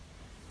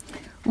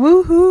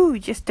Woohoo!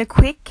 Just a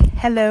quick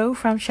hello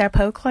from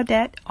Chapeau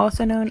Claudette,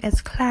 also known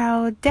as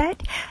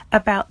Claudette,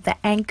 about the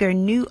Anchor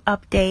new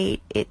update.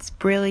 It's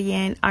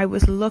brilliant. I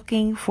was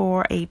looking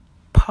for a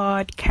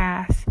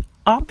podcast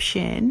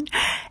option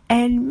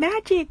and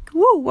magic,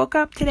 woke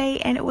up today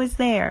and it was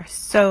there.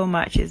 So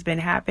much has been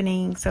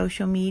happening.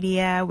 Social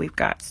media, we've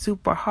got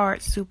Super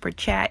Heart, Super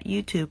Chat,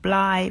 YouTube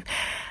Live.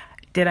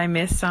 Did I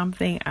miss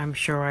something? I'm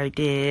sure I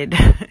did.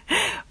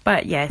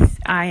 But yes,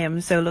 I am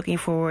so looking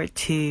forward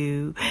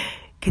to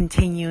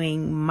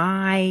continuing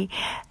my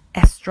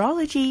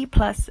astrology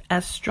plus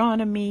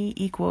astronomy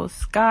equals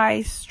sky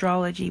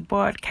astrology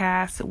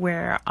broadcast,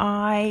 where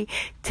I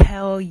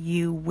tell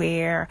you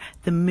where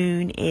the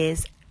moon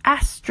is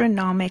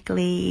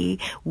astronomically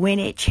when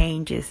it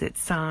changes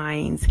its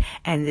signs.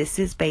 And this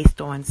is based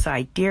on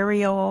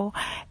sidereal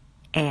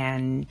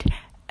and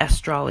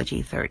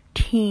astrology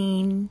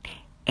 13,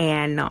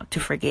 and not to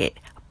forget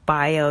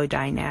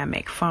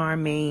biodynamic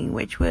farming,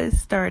 which was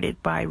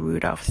started by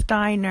Rudolf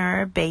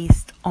Steiner,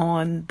 based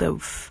on the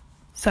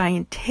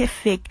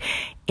scientific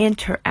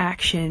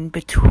interaction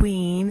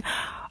between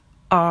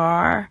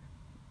our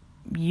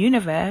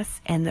universe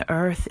and the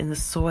earth and the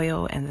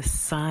soil and the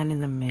sun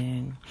and the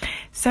moon.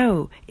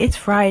 So it's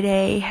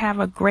Friday. Have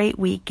a great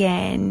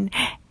weekend.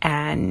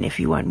 And if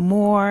you want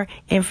more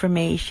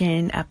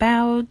information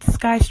about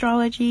sky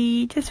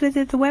astrology, just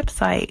visit the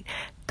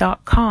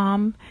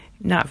website.com.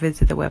 Not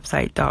visit the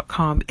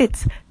website.com.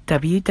 It's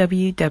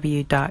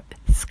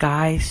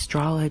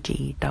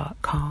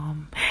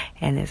www.skyastrology.com.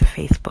 And there's a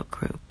Facebook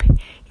group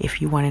if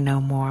you want to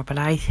know more. But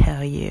I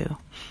tell you,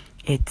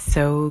 it's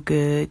so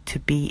good to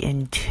be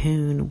in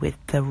tune with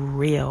the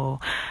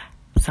real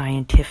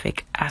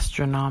scientific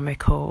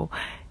astronomical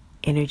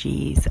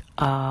energies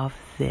of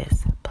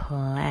this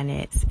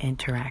planet's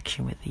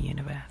interaction with the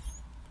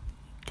universe.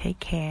 Take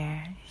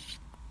care.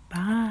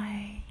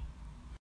 Bye.